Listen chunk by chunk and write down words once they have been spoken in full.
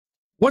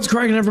What's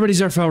cracking, everybody?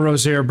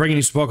 XehrFelrose here, bringing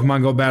you some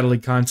Pokemon Go Battle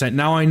League content.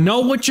 Now, I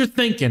know what you're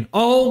thinking.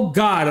 Oh,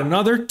 God,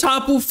 another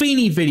Tapu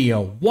Fini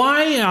video.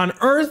 Why on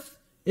earth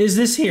is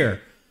this here?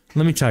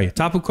 Let me tell you,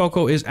 Tapu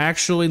Koko is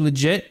actually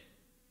legit.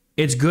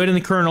 It's good in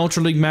the current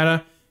Ultra League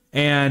meta,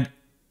 and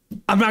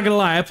I'm not going to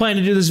lie, I planned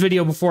to do this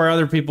video before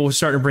other people were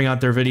starting to bring out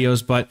their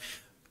videos, but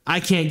I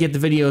can't get the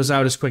videos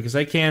out as quick as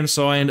I can,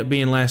 so I end up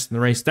being last in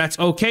the race. That's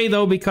okay,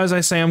 though, because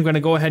I say I'm going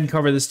to go ahead and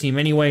cover this team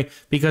anyway,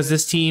 because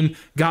this team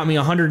got me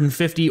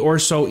 150 or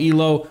so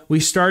elo. We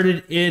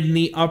started in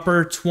the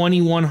upper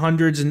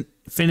 2100s and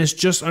finished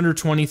just under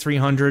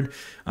 2300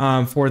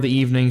 for the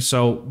evening.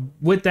 So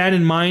with that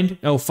in mind,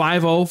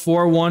 5-0,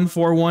 4-1,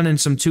 4-1, and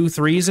some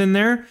 2-3s in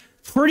there.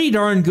 Pretty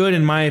darn good,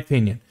 in my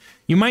opinion.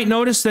 You might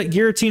notice that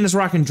Giratina's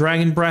rocking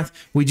Dragon Breath.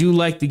 We do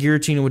like the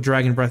Giratina with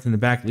Dragon Breath in the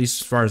back, at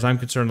least as far as I'm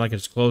concerned, like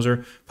its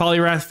closer.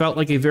 Poliwrath felt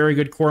like a very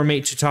good core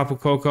mate to Tapu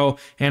Koko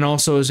and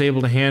also is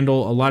able to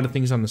handle a lot of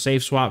things on the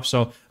safe swap.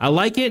 So I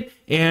like it.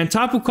 And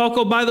Tapu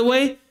Koko, by the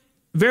way,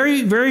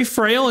 very, very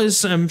frail,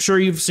 as I'm sure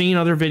you've seen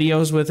other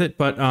videos with it.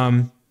 But,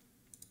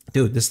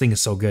 dude, this thing is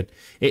so good.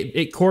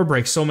 It core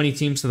breaks so many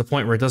teams to the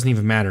point where it doesn't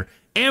even matter.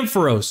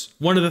 Ampharos,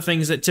 one of the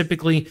things that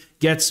typically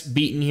gets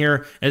beaten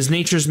here, as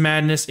Nature's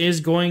Madness is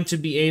going to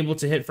be able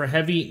to hit for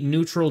heavy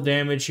neutral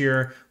damage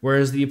here,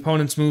 whereas the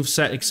opponent's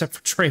moveset, except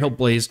for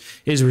Trailblaze,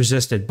 is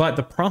resisted. But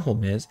the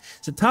problem is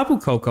that Tapu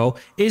Koko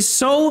is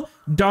so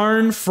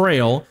darn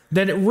frail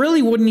that it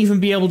really wouldn't even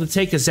be able to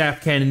take a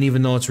Zap Cannon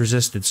even though it's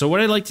resisted. So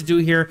what I like to do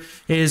here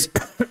is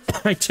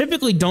I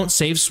typically don't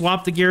save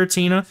swap the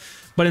Giratina,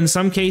 but in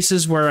some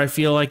cases where I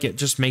feel like it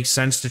just makes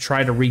sense to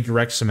try to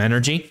redirect some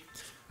energy,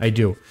 I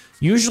do.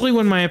 Usually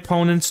when my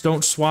opponents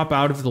don't swap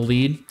out of the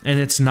lead and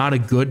it's not a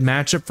good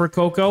matchup for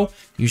Koko,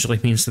 usually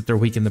means that they're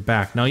weak in the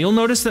back. Now you'll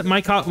notice that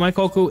my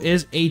Koko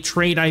is a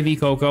trade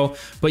IV Koko,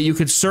 but you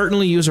could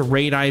certainly use a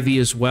raid IV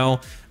as well.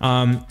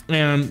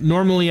 And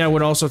normally I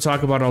would also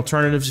talk about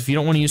alternatives. If you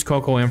don't want to use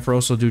Koko,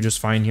 Ampharos will do just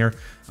fine here.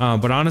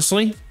 But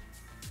honestly,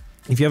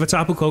 if you have a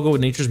Tapu Koko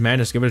with Nature's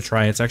Madness, give it a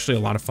try. It's actually a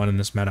lot of fun in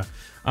this meta.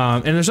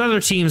 And there's other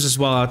teams as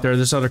well out there.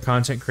 There's other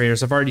content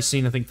creators. I've already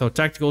seen, I think, though,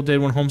 Tactical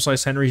did one. Home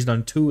Slice Henry's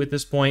done 2 at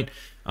this point.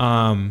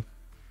 And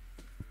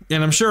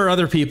I'm sure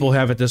other people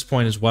have at this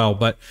point as well.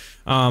 But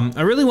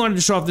I really wanted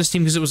to show off this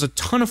team because it was a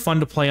ton of fun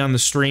to play on the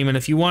stream. And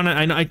if you want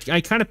to,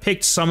 I kind of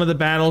picked some of the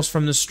battles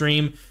from the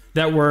stream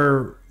that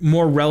were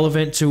more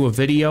relevant to a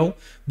video.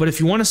 But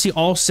if you want to see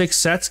all 6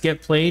 sets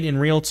get played in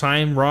real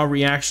time, raw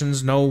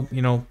reactions, no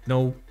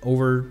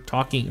over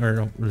talking,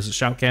 or what is it,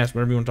 shoutcast,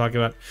 whatever you want to talk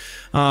about,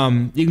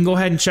 you can go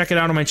ahead and check it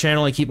out on my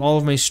channel. I keep all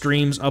of my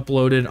streams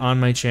uploaded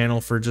on my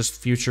channel for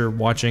just future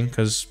watching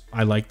because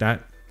I like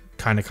that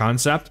kind of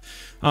concept.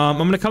 I'm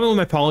going to come in with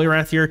my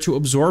Poliwrath here to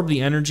absorb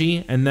the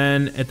energy, and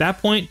then at that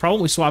point,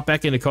 probably swap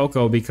back into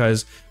Koko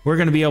because we're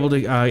going to be able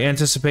to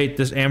anticipate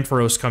this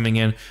Ampharos coming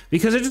in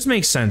because it just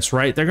makes sense,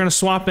 right? They're going to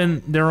swap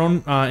in their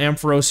own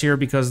Ampharos here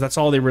because that's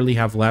all they really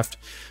have left.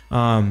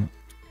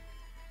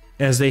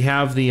 As they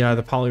have the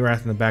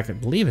Poliwrath in the back, I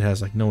believe it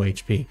has like no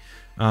HP.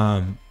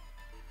 I'm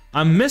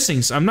not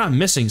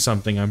missing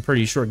something, I'm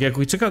pretty sure. Yeah,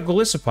 we took out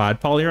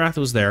Golisopod, Poliwrath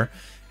was there.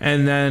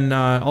 And then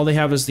all they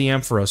have is the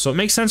Ampharos. So it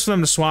makes sense for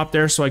them to swap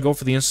there, so I go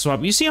for the instant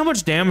swap. You see how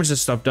much damage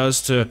this stuff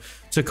does to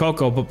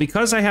Koko, but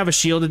because I have a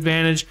shield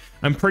advantage,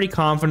 I'm pretty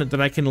confident that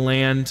I can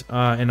land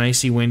an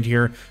Icy Wind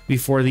here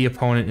before the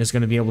opponent is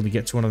going to be able to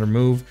get to another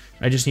move.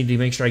 I just need to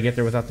make sure I get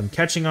there without them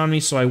catching on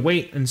me, so I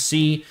wait and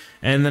see.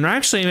 And then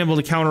actually I'm able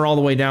to counter all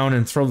the way down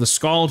and throw the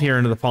Scald here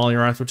into the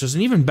Poliwrath, which is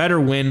an even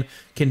better win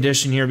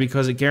condition here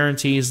because it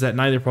guarantees that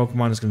neither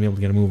Pokemon is going to be able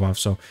to get a move off.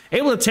 So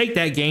able to take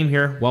that game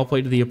here. Well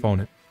played to the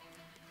opponent.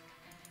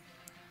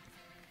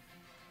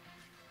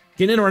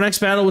 Getting into our next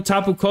battle with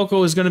Tapu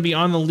Koko is going to be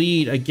on the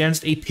lead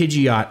against a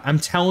Pidgeot. I'm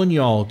telling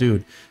y'all,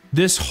 dude,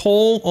 this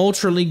whole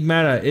Ultra League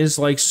meta is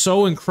like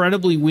so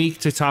incredibly weak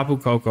to Tapu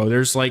Koko.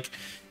 There's like,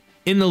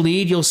 in the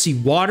lead, you'll see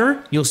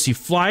Water, you'll see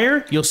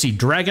Flyer, you'll see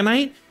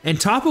Dragonite, and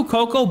Tapu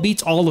Koko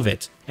beats all of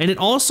it. And it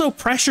also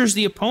pressures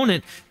the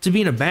opponent to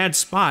be in a bad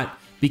spot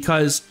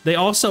because they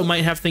also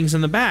might have things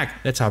in the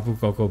back that Tapu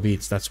Koko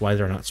beats. That's why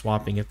they're not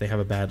swapping if they have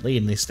a bad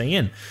lead and they stay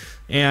in.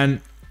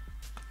 And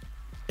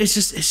it's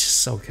just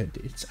so good,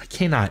 dude. I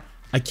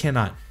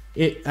cannot.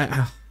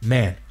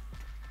 Man,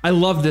 I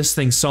love this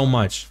thing so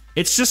much.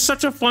 It's just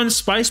such a fun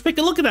spice pick.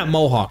 And look at that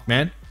Mohawk,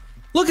 man.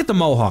 Look at the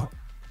Mohawk.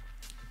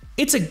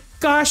 It's a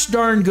gosh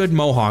darn good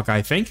Mohawk,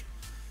 I think.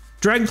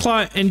 Dragon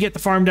Claw and get the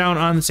farm down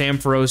on this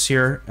Ampharos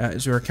here,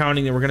 as we were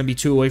counting that we're going to be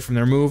 2 away from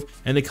their move.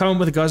 And they come in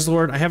with a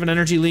Guzzlord. I have an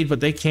energy lead, but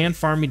they can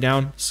farm me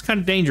down. It's kind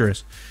of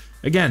dangerous.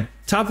 Again,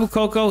 Tapu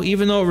Koko,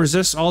 even though it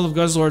resists all of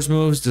Guzzlord's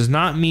moves, does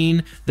not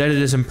mean that it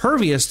is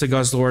impervious to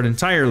Guzzlord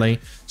entirely.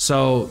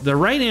 So the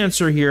right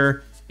answer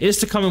here is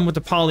to come in with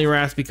the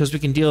Poliwrath because we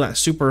can deal that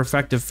super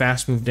effective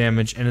fast move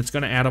damage, and it's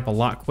going to add up a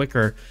lot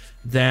quicker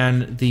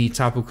than the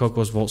Tapu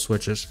Koko's Volt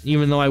Switches.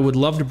 Even though I would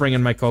love to bring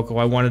in my Koko,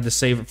 I wanted to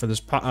save it for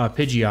this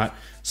Pidgeot.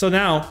 So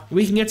now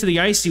we can get to the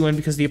Icy Wind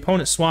because the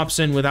opponent swaps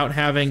in without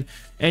having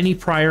any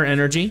prior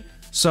energy.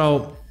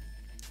 So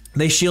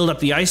They shield up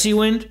the Icy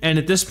Wind, and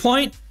at this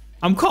point,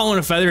 I'm calling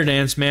a Feather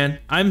Dance, man.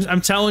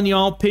 I'm telling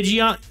y'all,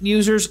 Pidgeot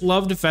users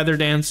love to Feather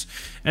Dance.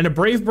 And a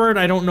Brave Bird,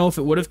 I don't know if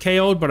it would have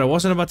KO'd, but I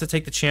wasn't about to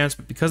take the chance.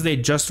 But because they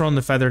had just thrown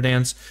the Feather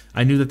Dance,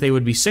 I knew that they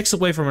would be 6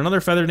 away from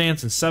another Feather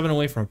Dance and 7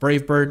 away from a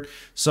Brave Bird.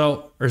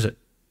 So, or is it?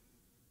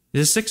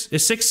 Is it 6?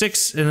 Is 6,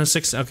 6, and a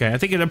 6? Okay,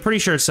 I'm pretty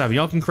sure it's 7.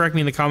 Y'all can correct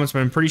me in the comments, but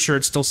I'm pretty sure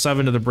it's still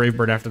 7 to the Brave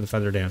Bird after the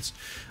Feather Dance.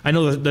 I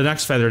know the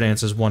next Feather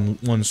Dance is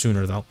one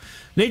sooner, though.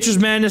 Nature's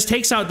Madness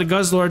takes out the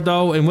Guzzlord,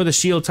 though, and with a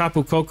shield,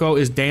 Tapu Koko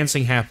is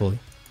dancing happily.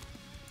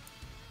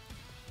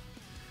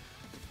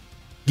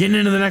 Getting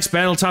into the next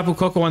battle, Tapu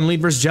Koko on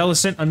lead versus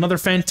Jellicent. Another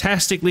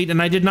fantastic lead,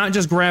 and I did not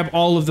just grab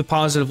all of the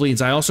positive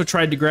leads. I also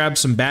tried to grab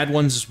some bad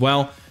ones as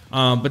well,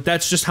 but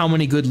that's just how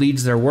many good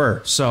leads there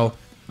were. So,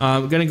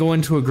 I'm going to go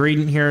into a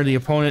Greedent here. The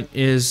opponent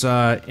is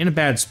in a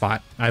bad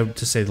spot,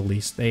 to say the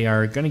least. They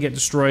are going to get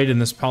destroyed in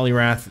this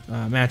Poliwrath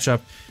matchup.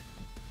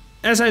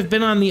 As I've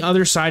been on the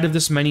other side of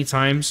this many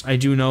times, I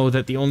do know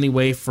that the only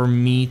way for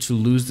me to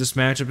lose this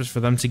matchup is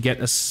for them to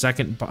get a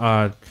second,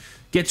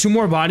 get 2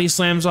 more body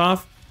slams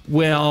off,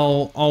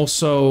 while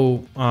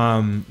also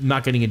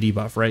not getting a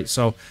debuff, right?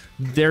 So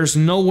there's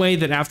no way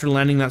that after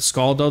landing that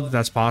Scald, though,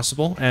 that's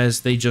possible,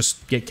 as they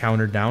just get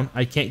countered down.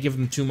 I can't give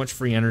them too much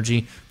free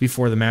energy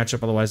before the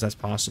matchup, otherwise that's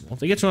possible. If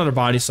they get to another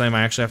body slam,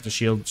 I actually have to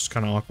shield, which is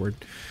kind of awkward.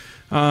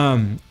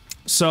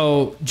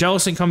 So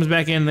Jellicent comes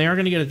back in. They are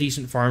going to get a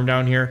decent farm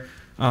down here.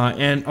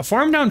 And a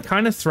farm down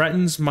kind of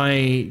threatens my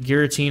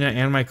Giratina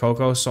and my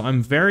Koko, so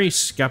I'm very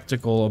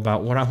skeptical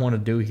about what I want to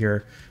do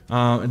here.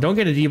 Don't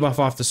get a debuff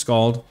off the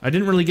Scald. I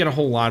didn't really get a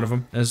whole lot of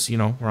them, as, you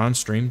know, we're on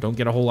stream. Don't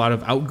get a whole lot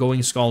of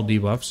outgoing Scald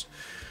debuffs.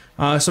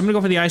 So I'm going to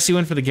go for the Icy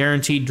Wind for the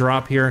guaranteed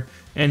drop here.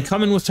 And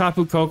come in with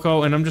Tapu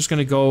Koko, and I'm just going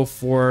to go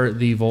for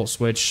the Volt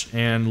Switch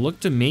and look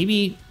to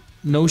maybe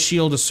no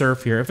shield to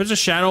Surf here. If it's a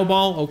Shadow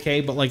Ball,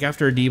 okay, but like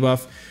after a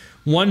debuff,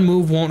 one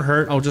move won't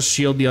hurt. I'll just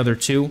shield the other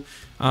 2.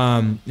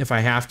 If I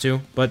have to,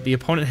 but the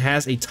opponent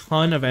has a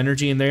ton of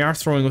energy and they are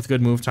throwing with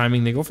good move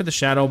timing. They go for the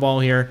Shadow Ball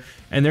here,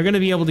 and they're going to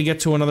be able to get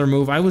to another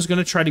move. I was going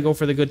to try to go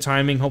for the good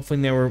timing,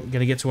 hoping they were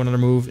going to get to another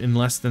move in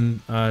less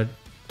than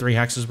 3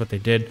 hexes, but they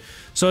did.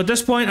 So at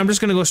this point, I'm just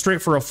going to go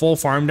straight for a full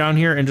farm down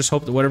here and just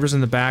hope that whatever's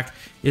in the back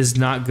is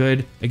not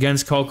good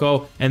against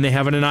Koko, and they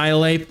have an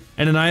Annihilate,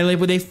 and Annihilate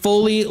with a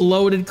fully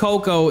loaded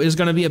Koko is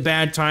going to be a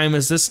bad time,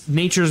 as this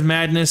Nature's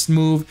Madness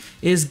move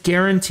is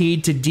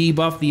guaranteed to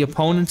debuff the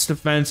opponent's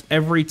defense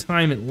every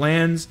time it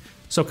lands.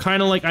 So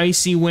kind of like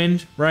Icy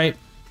Wind, right?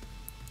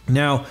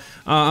 Now,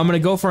 I'm going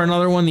to go for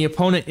another one. The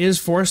opponent is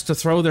forced to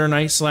throw their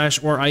Night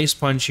Slash or Ice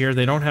Punch here.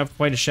 They don't have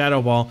quite a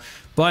Shadow Ball,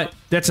 but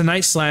that's a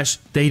Night Slash.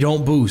 They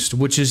don't boost,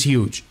 which is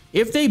huge.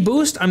 If they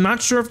boost, I'm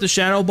not sure if the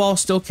Shadow Ball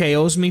still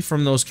KOs me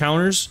from those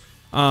counters,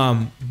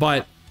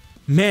 but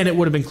man, it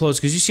would have been close,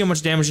 because you see how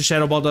much damage the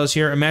Shadow Ball does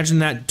here. Imagine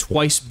that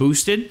twice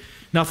boosted.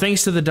 Now,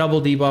 thanks to the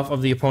double debuff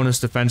of the opponent's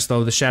defense,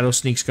 though, the Shadow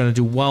Sneak's going to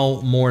do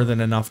well more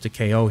than enough to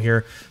KO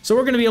here. So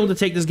we're going to be able to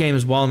take this game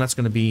as well, and that's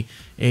going to be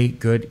a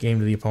good game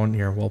to the opponent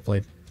here. Well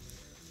played.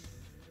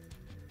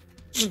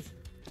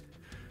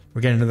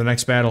 We're getting to the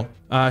next battle.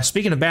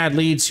 Speaking of bad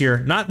leads here,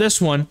 not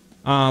this one,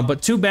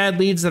 but 2 bad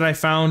leads that I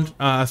found.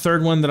 A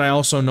third one that I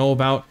also know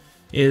about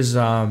is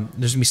there's going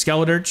to be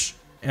Skeledirge.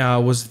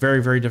 Was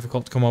very, very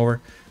difficult to come over.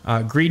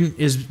 Greedent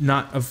is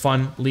not a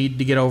fun lead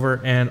to get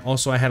over, and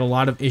also I had a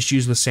lot of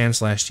issues with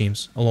Sandslash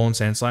teams, alone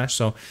Sandslash,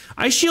 so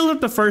I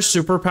shielded the first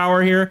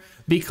superpower here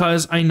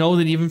because I know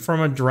that even from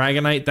a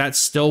Dragonite, that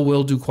still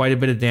will do quite a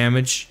bit of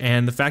damage,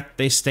 and the fact that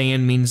they stay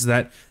in means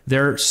that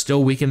they're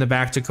still weak in the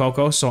back to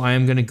Koko, so I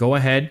am going to go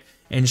ahead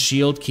and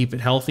shield, keep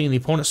it healthy, and the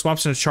opponent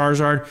swaps in a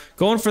Charizard,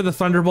 going for the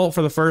Thunderbolt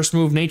for the first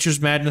move,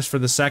 Nature's Madness for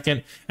the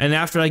second, and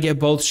after I get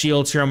both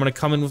shields here, I'm going to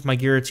come in with my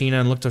Giratina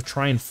and look to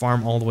try and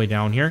farm all the way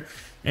down here,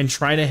 and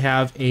try to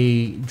have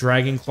a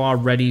Dragon Claw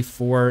ready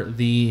for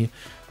the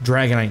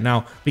Dragonite.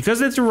 Now, because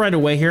they threw right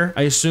away here,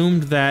 I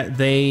assumed that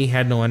they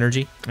had no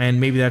energy,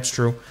 and maybe that's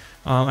true.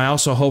 I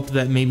also hoped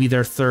that maybe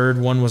their third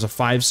one was a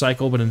 5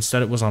 cycle, but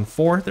instead it was on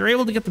 4. They're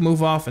able to get the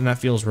move off, and that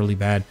feels really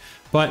bad.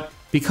 But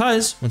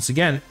because, once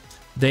again,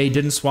 they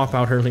didn't swap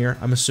out earlier,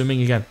 I'm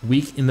assuming, again,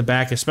 weak in the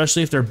back,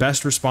 especially if their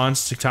best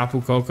response to Tapu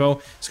Koko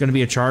is going to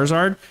be a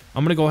Charizard.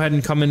 I'm going to go ahead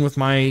and come in with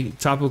my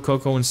Tapu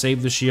Koko and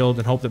save the shield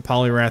and hope that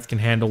Poliwrath can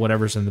handle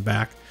whatever's in the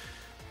back.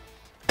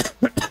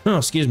 Oh,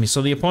 excuse me.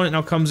 So the opponent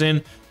now comes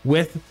in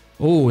with...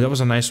 Oh, that was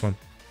a nice one.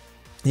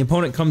 The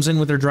opponent comes in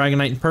with their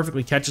Dragonite and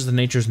perfectly catches the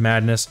Nature's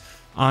Madness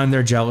on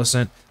their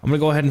Jellicent. I'm going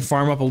to go ahead and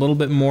farm up a little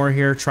bit more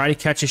here. Try to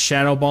catch a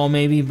Shadow Ball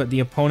maybe, but the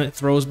opponent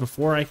throws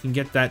before I can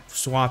get that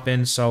swap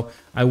in, so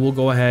I will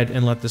go ahead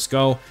and let this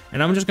go.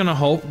 And I'm just going to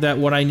hope that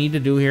what I need to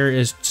do here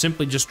is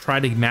simply just try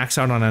to max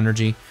out on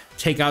energy,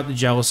 take out the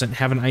Jellicent,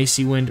 have an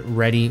Icy Wind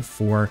ready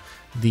for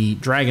the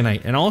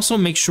Dragonite, and also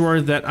make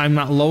sure that I'm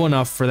not low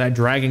enough for that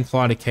Dragon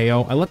Claw to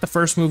KO. I let the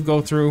first move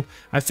go through.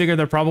 I figure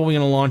they're probably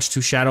going to launch 2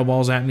 Shadow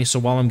Balls at me, so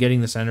while I'm getting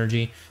this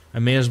energy, I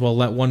may as well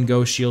let one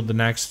go, shield the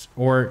next,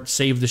 or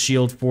save the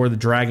shield for the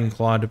Dragon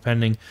Claw,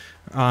 depending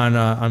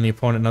on the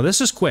opponent. Now,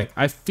 this is quick.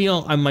 I'm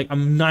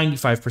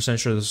 95%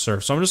 sure this is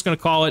Surf, so I'm just going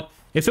to call it.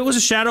 If it was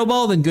a Shadow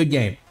Ball, then good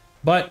game.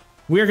 But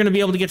we're going to be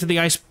able to get to the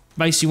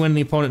Icy Wind.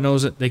 The opponent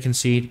knows it. They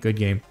concede. Good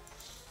game.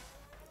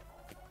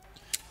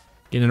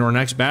 Getting into our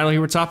next battle here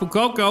with Tapu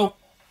Koko.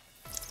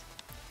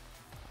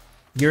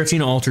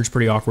 Giratina Altered's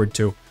pretty awkward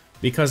too,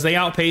 because they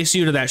outpace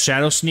you to that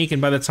Shadow Sneak,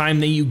 and by the time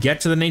that you get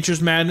to the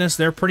Nature's Madness,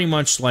 they're pretty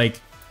much like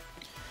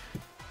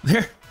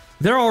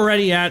they're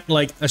already at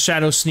like a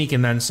Shadow Sneak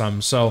and then some.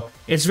 So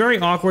it's very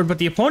awkward, but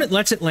the opponent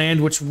lets it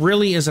land, which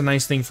really is a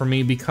nice thing for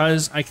me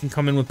because I can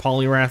come in with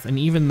Poliwrath, and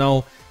even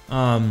though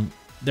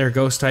they're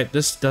Ghost type,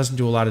 this doesn't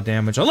do a lot of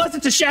damage unless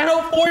it's a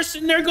Shadow Force,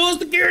 and there goes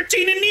the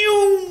Giratina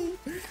New!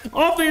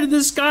 Off into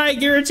the sky,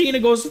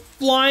 Giratina goes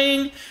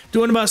flying,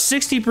 doing about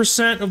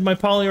 60% of my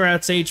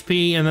Poliwrath's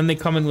HP, and then they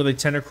come in with a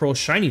Tentacruel,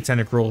 shiny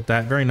Tentacruel with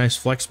that. Very nice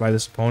flex by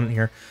this opponent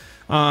here.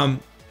 And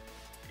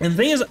the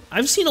thing is,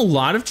 I've seen a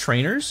lot of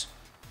trainers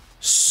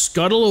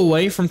scuttle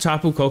away from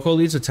Tapu Koko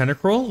leads with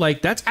Tentacruel.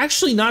 Like, that's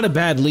actually not a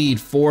bad lead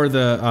for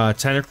the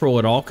Tentacruel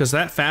at all, because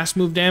that fast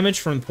move damage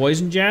from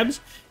Poison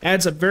Jabs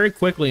adds up very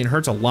quickly and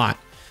hurts a lot.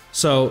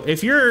 So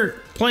if you're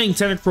playing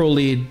Tentacruel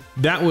lead,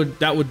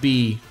 that'd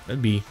be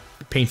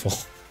painful.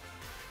 So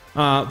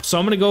I'm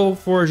going to go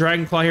for a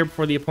Dragon Claw here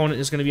before the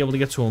opponent is going to be able to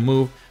get to a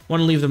move.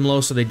 Want to leave them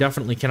low so they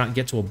definitely cannot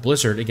get to a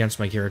Blizzard against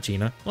my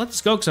Giratina. Let's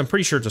go, because I'm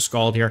pretty sure it's a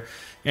Scald here.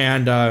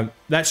 And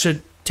that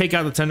should take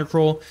out the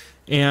Tentacruel.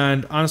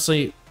 And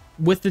honestly,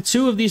 with the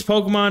two of these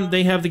Pokemon,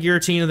 they have the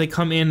Giratina. They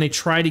come in, they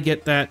try to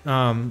get that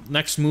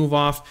next move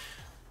off.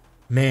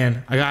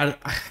 Man, I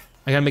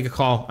gotta make a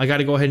call. I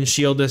gotta go ahead and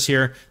shield this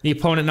here. The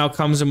opponent now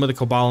comes in with a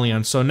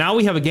Cobalion. So now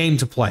we have a game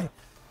to play.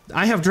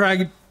 I have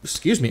Dragon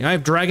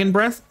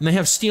Breath, and they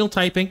have Steel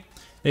typing.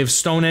 They have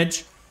Stone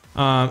Edge,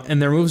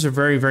 and their moves are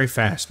very, very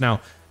fast.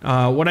 Now,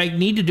 what I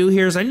need to do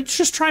here is I need to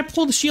just try to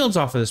pull the shields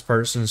off of this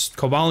person's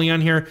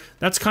Cobalion here.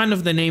 That's kind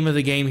of the name of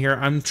the game here.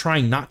 I'm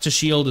trying not to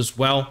shield as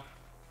well.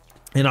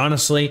 And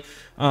honestly,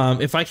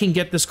 if I can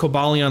get this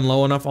Cobalion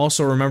low enough,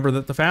 also remember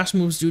that the fast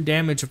moves do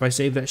damage if I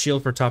save that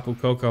shield for Tapu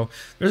Koko.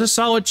 There's a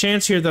solid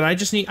chance here that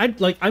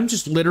I'm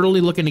just literally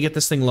looking to get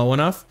this thing low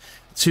enough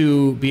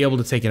to be able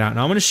to take it out.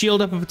 Now I'm going to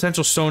shield up a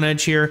potential Stone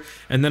Edge here,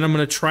 and then I'm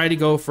going to try to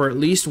go for at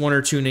least one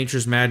or two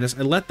Nature's Madness.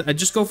 I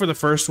just go for the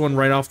first one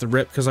right off the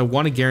rip because I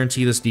want to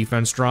guarantee this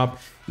defense drop,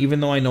 even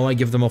though I know I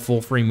give them a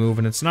full free move,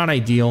 and it's not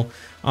ideal.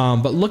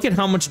 But look at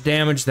how much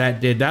damage that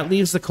did. That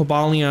leaves the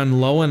Cobalion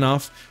low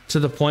enough to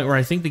the point where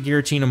I think the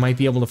Giratina might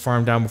be able to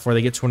farm down before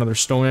they get to another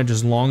Stone Edge,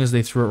 as long as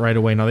they threw it right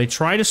away. Now they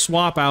try to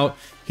swap out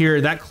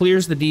here. That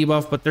clears the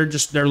debuff, but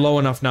they're low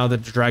enough now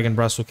that the Dragon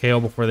Breath will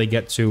KO before they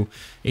get to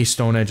a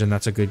Stone Edge, and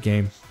that's a good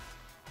game.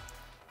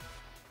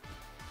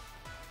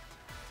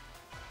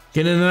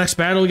 Getting into the next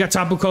battle, we got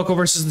Tapu Koko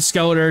versus the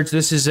Skeleturge.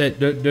 This is it,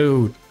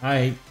 dude.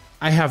 I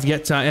think I have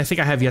yet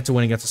to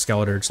win against the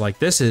Skeleturge. Like,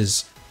 this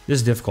is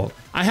difficult.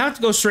 I have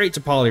to go straight to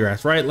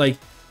Poliwrath, right? Like,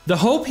 the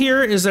hope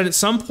here is that at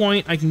some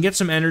point I can get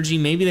some energy.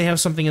 Maybe they have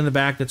something in the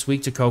back that's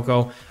weak to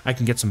Koko. I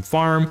can get some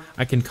farm.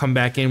 I can come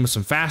back in with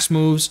some fast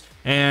moves,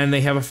 and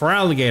they have a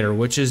Feraligatr,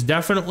 which is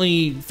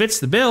definitely fits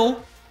the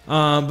bill.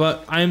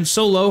 But I'm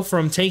so low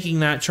from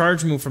taking that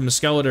charge move from the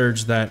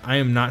Skeleturge that I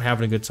am not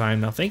having a good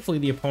time. Now, thankfully,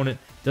 the opponent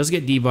does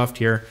get debuffed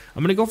here.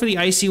 I'm going to go for the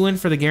Icy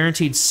Wind for the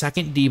guaranteed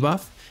second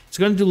debuff. It's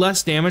going to do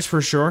less damage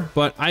for sure,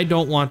 but I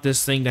don't want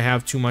this thing to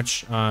have too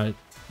much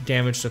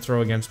damage to throw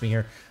against me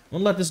here. I'm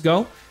going to let this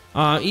go.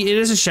 It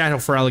is a Shadow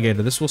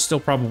Feraligatr. This will still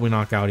probably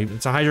knock out.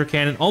 It's a Hydro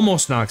Cannon.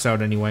 Almost knocks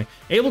out anyway.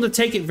 Able to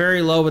take it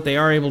very low, but they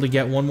are able to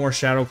get one more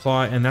Shadow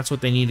Claw, and that's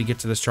what they need to get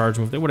to this charge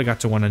move. They would have got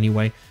to one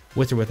anyway,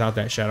 with or without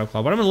that Shadow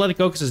Claw. But I'm going to let it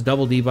go because it's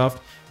double debuffed.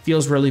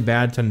 Feels really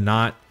bad to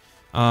not.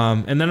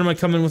 And then I'm going to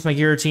come in with my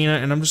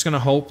Giratina, and I'm just going to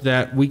hope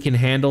that we can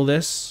handle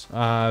this.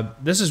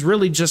 This is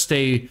really just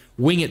a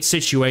wing it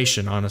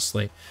situation,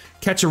 honestly.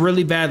 Catch a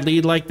really bad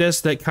lead like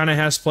this that kind of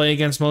has play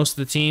against most of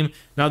the team.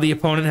 Now the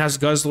opponent has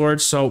Guzzlord,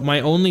 so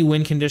my only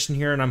win condition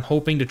here, and I'm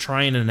hoping to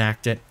try and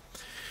enact it,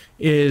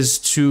 is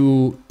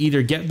to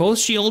either get both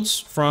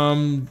shields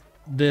from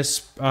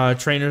this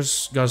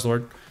trainer's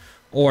Guzzlord,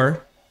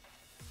 or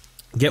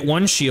get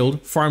one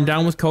shield, farm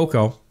down with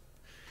Koko,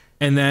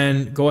 and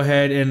then go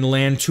ahead and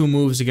land two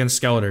moves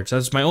against Skeleturge. So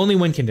that's my only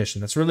win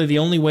condition. That's really the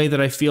only way that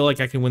I feel like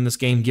I can win this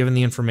game, given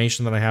the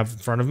information that I have in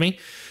front of me.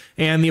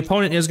 And the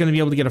opponent is going to be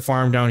able to get a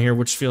farm down here,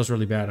 which feels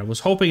really bad. I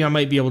was hoping I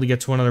might be able to get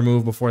to another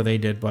move before they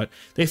did, but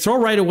they throw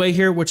right away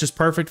here, which is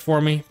perfect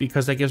for me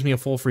because that gives me a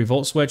full free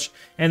Volt Switch,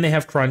 and they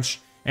have Crunch,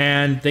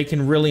 and they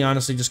can really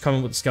honestly just come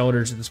in with the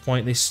Skeleturge at this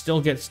point. They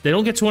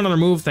don't get to another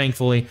move,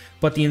 thankfully,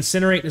 but the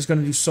Incinerate is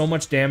going to do so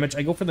much damage.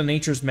 I go for the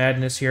Nature's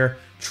Madness here,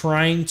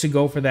 trying to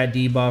go for that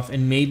debuff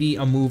and maybe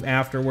a move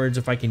afterwards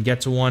if I can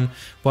get to one,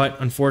 but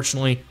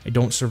unfortunately, I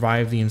don't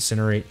survive the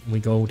Incinerate.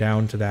 We go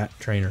down to that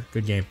trainer.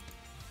 Good game.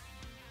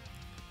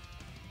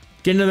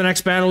 Getting to the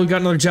next battle, we've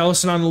got another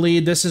Jellicent on the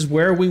lead. This is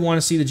where we want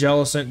to see the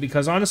Jellicent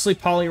because honestly,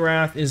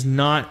 Poliwrath is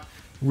not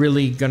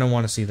really going to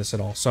want to see this at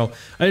all. So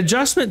an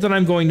adjustment that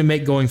I'm going to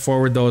make going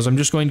forward, though, is I'm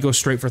just going to go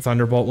straight for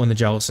Thunderbolt when the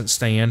Jellicents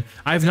stay in.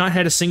 I've not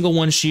had a single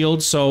one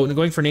shield, so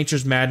going for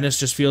Nature's Madness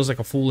just feels like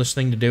a foolish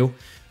thing to do,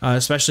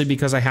 especially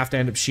because I have to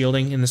end up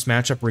shielding in this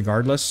matchup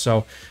regardless.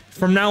 So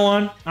from now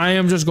on, I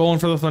am just going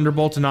for the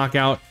Thunderbolt to knock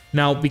out.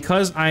 Now,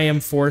 because I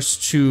am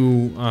forced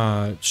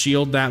to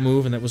shield that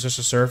move, and that was just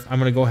a Surf, I'm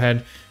going to go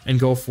ahead and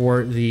go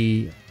for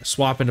the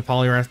swap into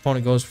Poliwrath.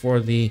 Opponent goes for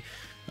the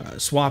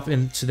swap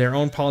into their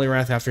own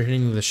Poliwrath after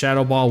hitting with the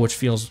Shadow Ball, which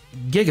feels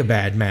giga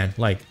bad, man.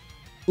 Like,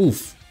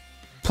 oof.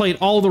 Played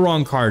all the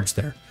wrong cards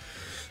there.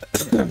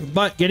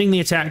 But getting the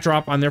attack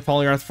drop on their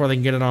Poliwrath before they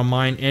can get it on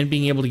mine and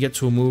being able to get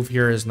to a move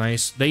here is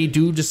nice. They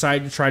do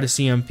decide to try to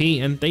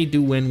CMP, and they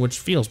do win, which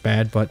feels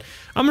bad, but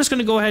I'm just going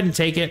to go ahead and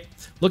take it.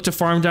 Look to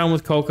farm down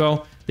with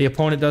Koko. The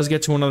opponent does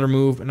get to another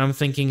move, and I'm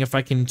thinking if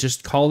I can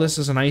just call this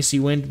as an Icy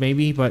Wind,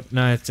 maybe, but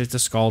no, it's a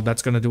Scald.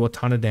 That's going to do a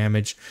ton of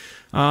damage.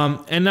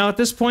 And now at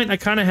this point, I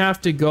kind of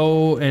have to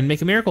go and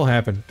make a miracle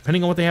happen,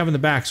 depending on what they have in the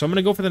back. So I'm going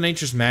to go for the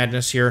Nature's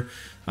Madness here.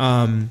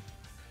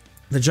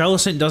 The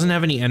Jellicent doesn't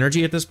have any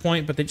energy at this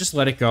point, but they just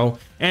let it go.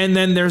 And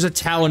then there's a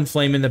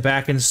Talonflame in the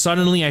back, and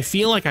suddenly I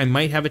feel like I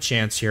might have a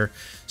chance here.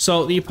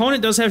 So the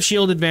opponent does have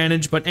shield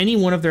advantage, but any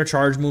one of their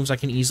charge moves I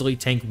can easily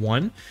tank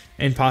one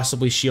and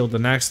possibly shield the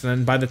next. And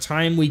then by the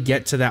time we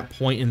get to that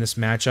point in this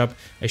matchup,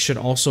 I should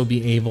also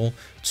be able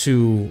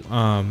to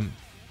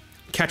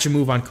catch a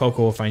move on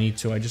Koko if I need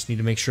to. I just need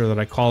to make sure that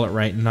I call it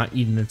right and not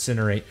eat and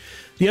incinerate.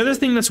 The other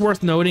thing that's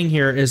worth noting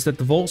here is that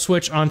the Volt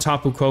Switch on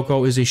Tapu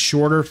Koko is a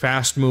shorter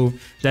fast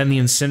move than the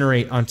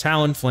Incinerate on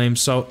Talonflame.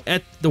 So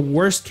at the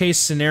worst case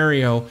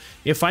scenario,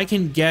 if I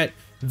can get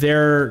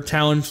their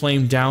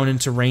Talonflame down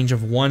into range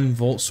of one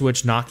Volt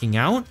Switch knocking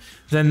out,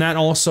 then that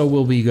also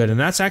will be good. And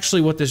that's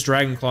actually what this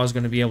Dragon Claw is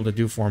going to be able to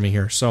do for me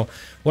here. So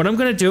what I'm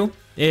going to do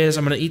is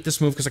I'm going to eat this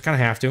move because I kind of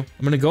have to. I'm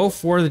going to go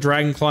for the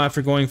Dragon Claw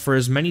after going for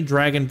as many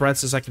Dragon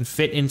Breaths as I can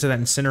fit into that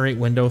Incinerate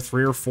window.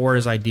 3 or 4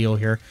 is ideal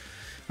here.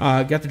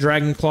 Got the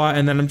Dragon Claw,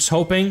 and then I'm just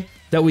hoping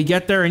that we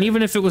get there. And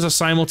even if it was a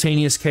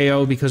simultaneous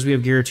KO, because we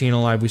have Giratina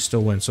alive, we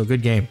still win. So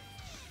good game.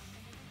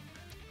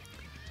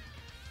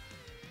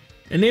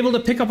 And able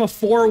to pick up a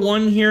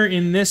 4-1 here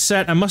in this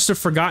set. I must have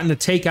forgotten to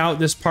take out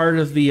this part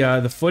of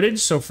the footage,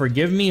 so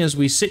forgive me as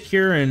we sit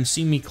here and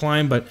see me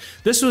climb. But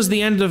this was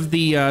the end of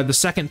the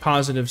second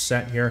positive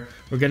set here.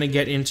 We're gonna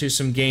get into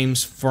some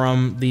games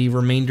from the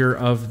remainder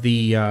of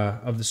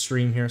the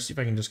stream here. See if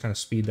I can just kind of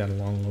speed that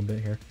along a little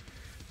bit here,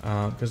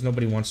 because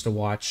nobody wants to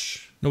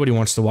watch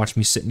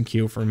me sit in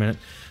queue for a minute.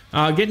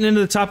 Getting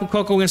into the Tapu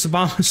Koko against the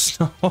Bomb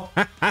Snow.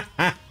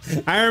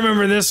 I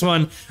remember this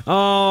one.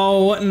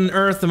 Oh, what on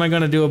earth am I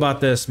gonna do about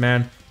this,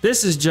 man?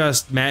 This is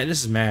just mad.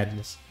 This is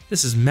madness.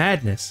 This is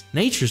madness.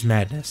 Nature's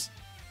madness.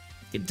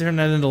 You can turn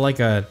that into like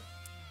a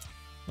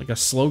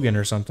slogan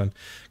or something.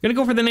 Gonna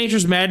go for the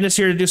Nature's Madness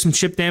here to do some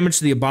chip damage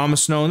to the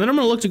Abomasnow, and then I'm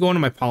gonna look to go into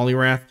my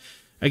Poliwrath.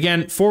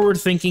 Again,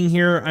 forward thinking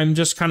here, I'm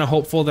just kind of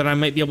hopeful that I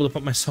might be able to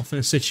put myself in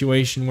a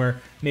situation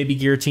where maybe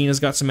Giratina's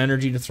got some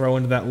energy to throw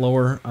into that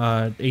lower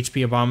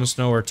HP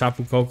Abomasnow or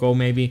Tapu Koko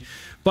maybe.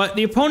 But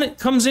the opponent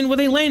comes in with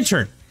a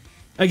Lantern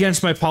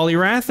against my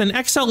Poliwrath,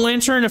 and XL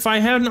Lantern, if I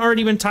hadn't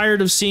already been tired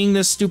of seeing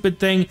this stupid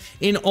thing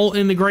in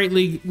the Great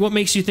League, what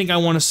makes you think I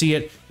want to see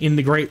it in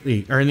the Great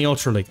League, or in the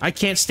Ultra League? I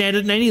can't stand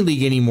it in any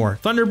league anymore.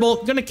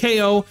 Thunderbolt, gonna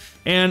KO,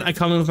 and I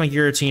come in with my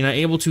Giratina,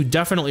 able to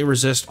definitely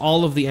resist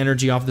all of the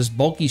energy off this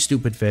bulky,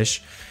 stupid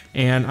fish.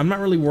 And I'm not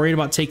really worried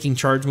about taking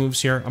charge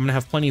moves here. I'm going to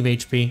have plenty of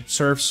HP.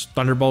 Surfs,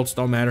 Thunderbolts,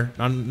 don't matter.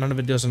 None of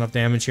it does enough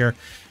damage here.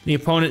 The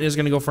opponent is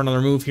going to go for another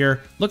move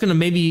here. Looking to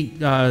maybe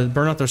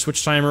burn out their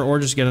switch timer or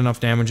just get enough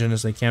damage in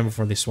as they can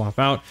before they swap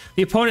out.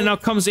 The opponent now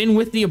comes in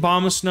with the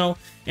Abomasnow,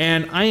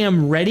 and I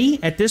am ready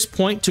at this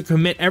point to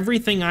commit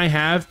everything I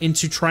have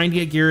into trying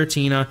to get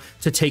Giratina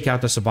to take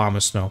out this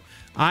Abomasnow.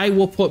 I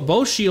will put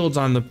both shields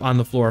on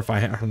the floor if I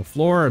have on the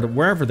floor or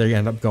wherever they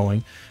end up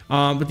going.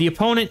 But the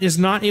opponent is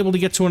not able to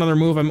get to another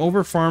move. I'm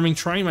over farming,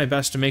 trying my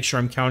best to make sure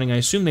I'm counting. I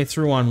assume they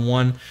threw on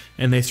 1,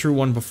 and they threw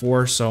 1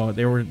 before, so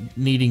they were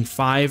needing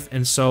 5,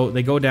 and so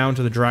they go down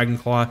to the Dragon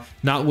Claw,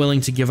 not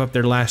willing to give up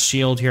their last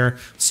shield here.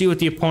 See what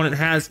the opponent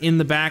has in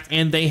the back,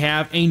 and they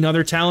have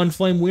another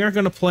Talonflame. We are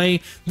going to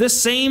play the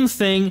same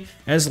thing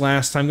as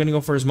last time. I'm going to go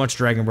for as much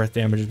Dragon Breath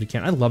damage as we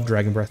can. I love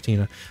Dragon Breath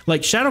Tina.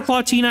 Like, Shadow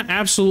Claw Tina,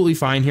 absolutely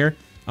fine here.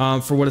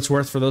 For what it's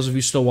worth, for those of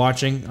you still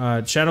watching,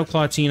 Shadow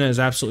Claw Tina is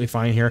absolutely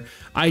fine here.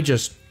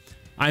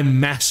 I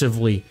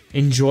massively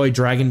enjoy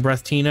Dragon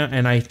Breath Tina,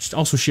 and I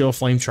also Shield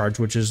Flame Charge,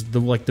 which is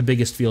the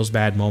biggest feels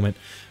bad moment.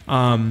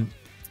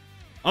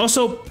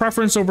 Also,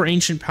 preference over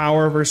Ancient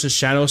Power versus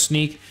Shadow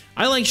Sneak.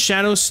 I like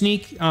Shadow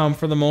Sneak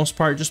for the most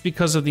part, just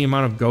because of the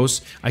amount of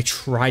ghosts. I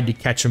tried to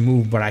catch a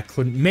move, but I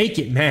couldn't make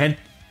it, man.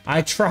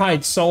 I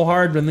tried so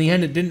hard, but in the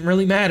end, it didn't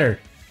really matter.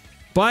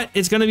 But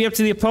it's going to be up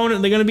to the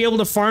opponent. They're going to be able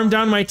to farm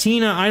down my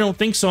Tina. I don't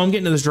think so. I'm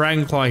getting to this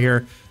Dragon Claw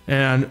here.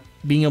 And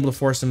being able to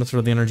force them to throw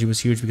the energy was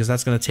huge because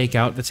that's going to take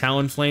out the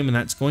Talonflame. And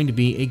that's going to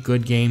be a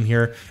good game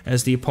here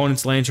as the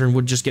opponent's Lantern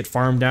would just get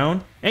farmed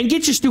down. And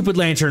get your stupid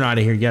Lantern out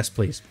of here. Yes,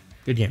 please.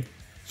 Good game.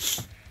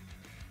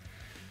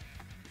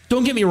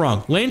 don't get me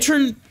wrong.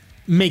 Lantern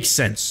makes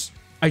sense.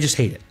 I just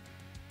hate it.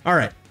 All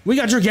right. We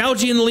got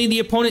Dragalge in the lead. The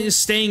opponent is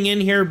staying in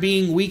here,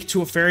 being weak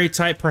to a fairy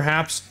type,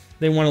 perhaps.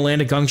 They want to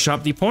land a Gunk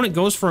Shot. The opponent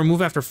goes for a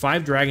move after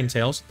 5 Dragon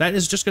Tails. That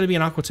is just going to be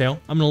an Aqua Tail.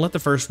 I'm going to let the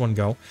first one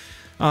go.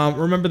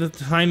 Remember the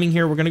timing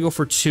here. We're going to go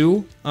for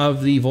 2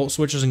 of the Volt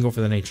Switches and go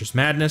for the Nature's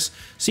Madness.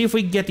 See if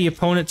we can get the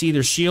opponent to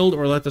either shield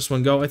or let this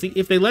one go. I think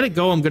if they let it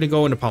go, I'm going to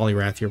go into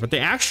Poliwrath here. But they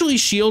actually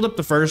shield up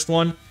the first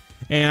one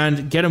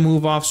and get a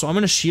move off. So I'm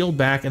going to shield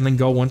back and then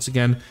go once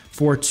again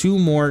for 2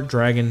 more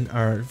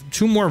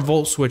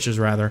Volt Switches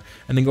rather,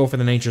 and then go for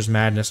the Nature's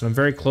Madness. And I'm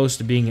very close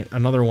to being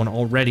another one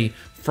already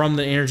from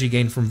the energy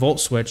gain from Volt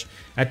Switch.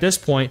 At this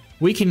point,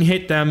 we can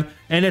hit them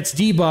and it's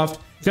debuffed.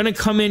 Gonna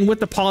come in with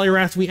the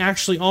Poliwrath. We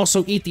actually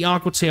also eat the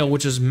Aqua Tail,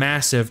 which is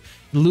massive.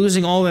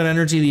 Losing all that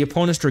energy, the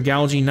opponent's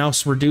Dragalge now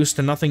reduced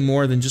to nothing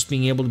more than just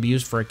being able to be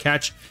used for a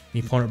catch. The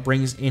opponent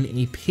brings in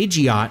a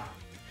Pidgeot.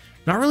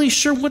 Not really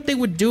sure what they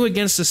would do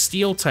against a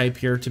Steel type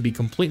here, to be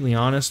completely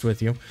honest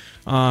with you.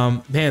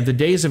 Man, the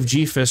days of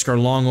G-Fisk are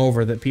long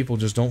over that people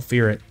just don't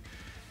fear it.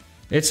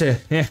 It's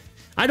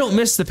I don't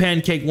miss the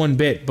Pancake one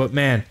bit, but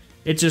man,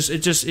 it's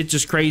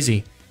just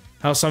crazy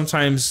how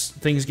sometimes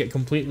things get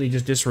completely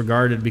just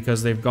disregarded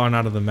because they've gone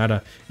out of the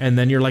meta. And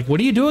then you're like, what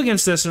do you do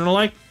against this? And they're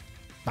like,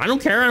 I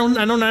don't care. I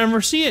don't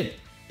ever see it.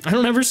 I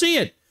don't ever see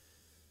it.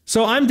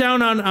 So I'm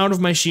down on out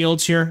of my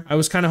shields here. I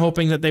was kind of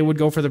hoping that they would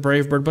go for the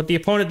Brave Bird, but the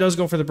opponent does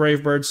go for the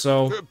Brave Bird,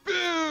 so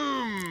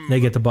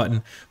they get the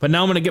button. But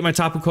now I'm going to get my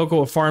Tapu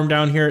Koko a farm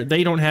down here.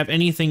 They don't have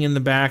anything in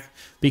the back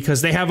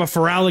because they have a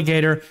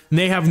Feraligatr and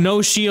they have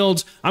no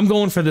shields. I'm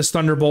going for this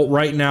Thunderbolt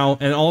right now,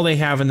 and all they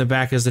have in the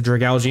back is the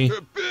Dragalge.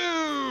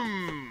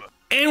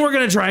 And we're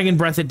going to Dragon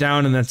Breath it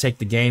down and then take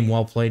the game.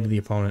 Well played to the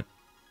opponent.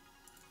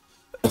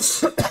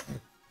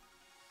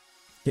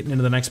 Getting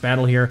into the next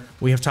battle here.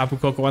 We have Tapu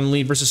Koko on the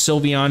lead versus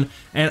Sylveon.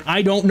 And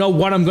I don't know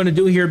what I'm going to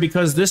do here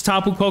because this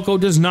Tapu Koko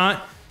does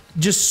not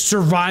just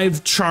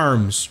survive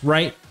charms,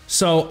 right?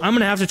 So I'm going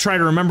to have to try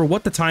to remember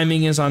what the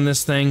timing is on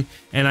this thing.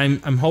 And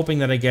I'm hoping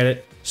that I get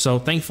it. So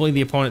thankfully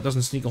the opponent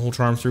doesn't sneak a whole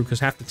charm through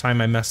because half the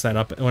time I mess that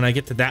up. When I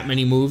get to that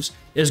many moves,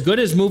 as good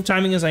as move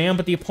timing as I am,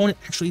 but the opponent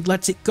actually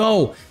lets it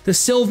go. The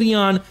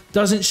Sylveon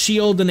doesn't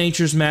shield the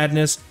Nature's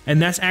Madness,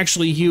 and that's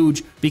actually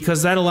huge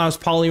because that allows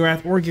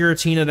Poliwrath or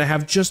Giratina to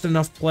have just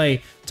enough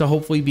play to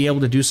hopefully be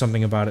able to do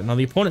something about it. Now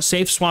the opponent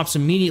safe swaps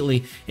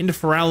immediately into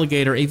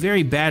Feraligatr, a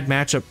very bad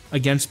matchup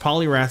against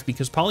Poliwrath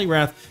because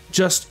Poliwrath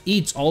just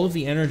eats all of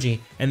the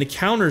energy, and the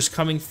counters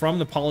coming from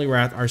the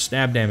Poliwrath are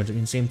stab damage. I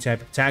mean, same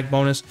type of attack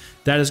bonus.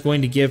 That is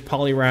going to give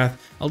Poliwrath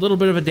a little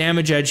bit of a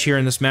damage edge here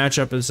in this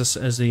matchup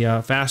as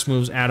the fast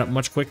moves add up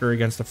much quicker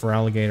against the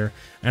Feraligatr.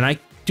 And I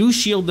do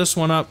shield this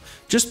one up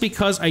just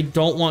because I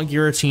don't want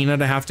Giratina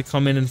to have to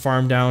come in and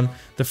farm down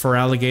the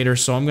Feraligatr.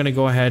 So I'm going to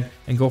go ahead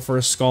and go for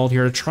a Scald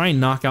here to try and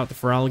knock out the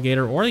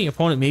Feraligatr, or the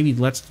opponent maybe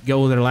lets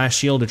go their last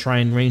shield to try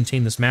and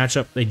maintain this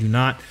matchup. They do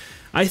not.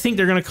 I think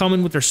they're going to come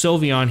in with their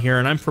Sylveon here,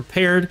 and I'm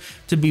prepared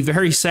to be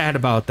very sad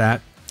about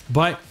that.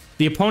 But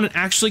the opponent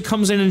actually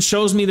comes in and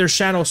shows me their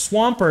Shadow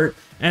Swampert,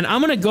 and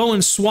I'm going to go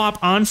and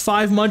swap on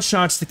 5 Mud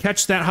Shots to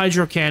catch that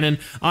Hydro Cannon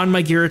on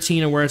my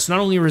Giratina, where it's not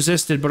only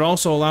resisted, but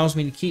also allows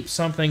me to keep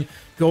something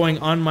going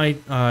on my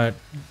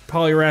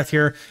Poliwrath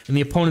here, and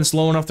the opponent's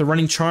low enough to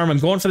running Charm. I'm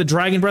going for the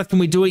Dragon Breath. Can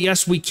we do it?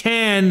 Yes, we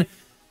can.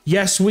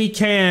 Yes, we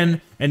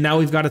can. And now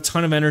we've got a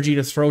ton of energy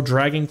to throw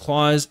Dragon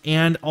Claws,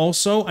 and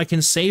also I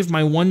can save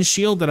my 1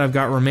 shield that I've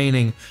got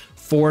remaining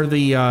for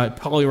the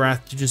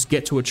Poliwrath to just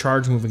get to a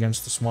charge move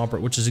against the Swampert,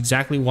 which is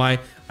exactly why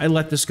I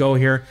let this go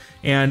here.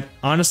 And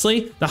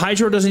honestly, the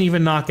Hydro doesn't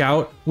even knock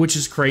out, which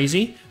is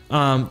crazy.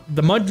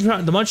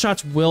 The mud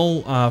shots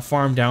will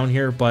farm down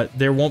here, but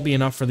there won't be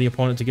enough for the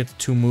opponent to get to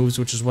 2 moves,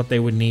 which is what they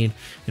would need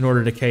in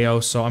order to KO.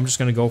 So I'm just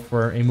going to go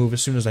for a move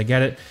as soon as I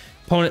get it.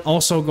 Opponent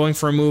also going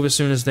for a move as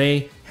soon as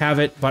they have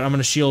it, but I'm going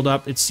to shield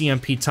up. It's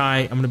CMP tie.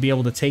 I'm going to be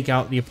able to take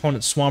out the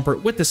opponent's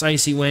Swampert with this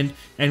Icy Wind,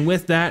 and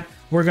with that,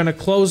 we're going to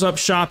close up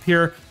shop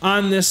here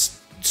on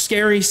this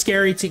scary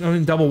team. I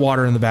mean, double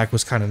water in the back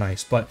was kind of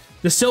nice, but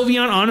the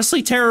Sylveon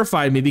honestly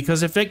terrified me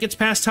because if it gets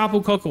past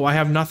Tapu Koko, I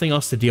have nothing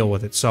else to deal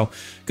with it. So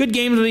good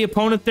game to the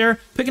opponent there,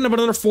 picking up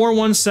another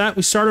 4-1 set.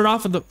 We started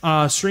off with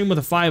the stream with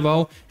a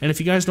 5-0, and if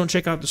you guys don't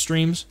check out the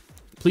streams,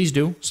 please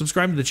do.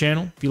 Subscribe to the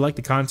channel if you like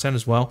the content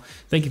as well.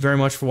 Thank you very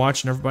much for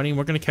watching, everybody, and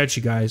we're going to catch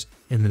you guys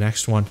in the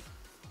next one.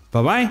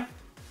 Bye-bye.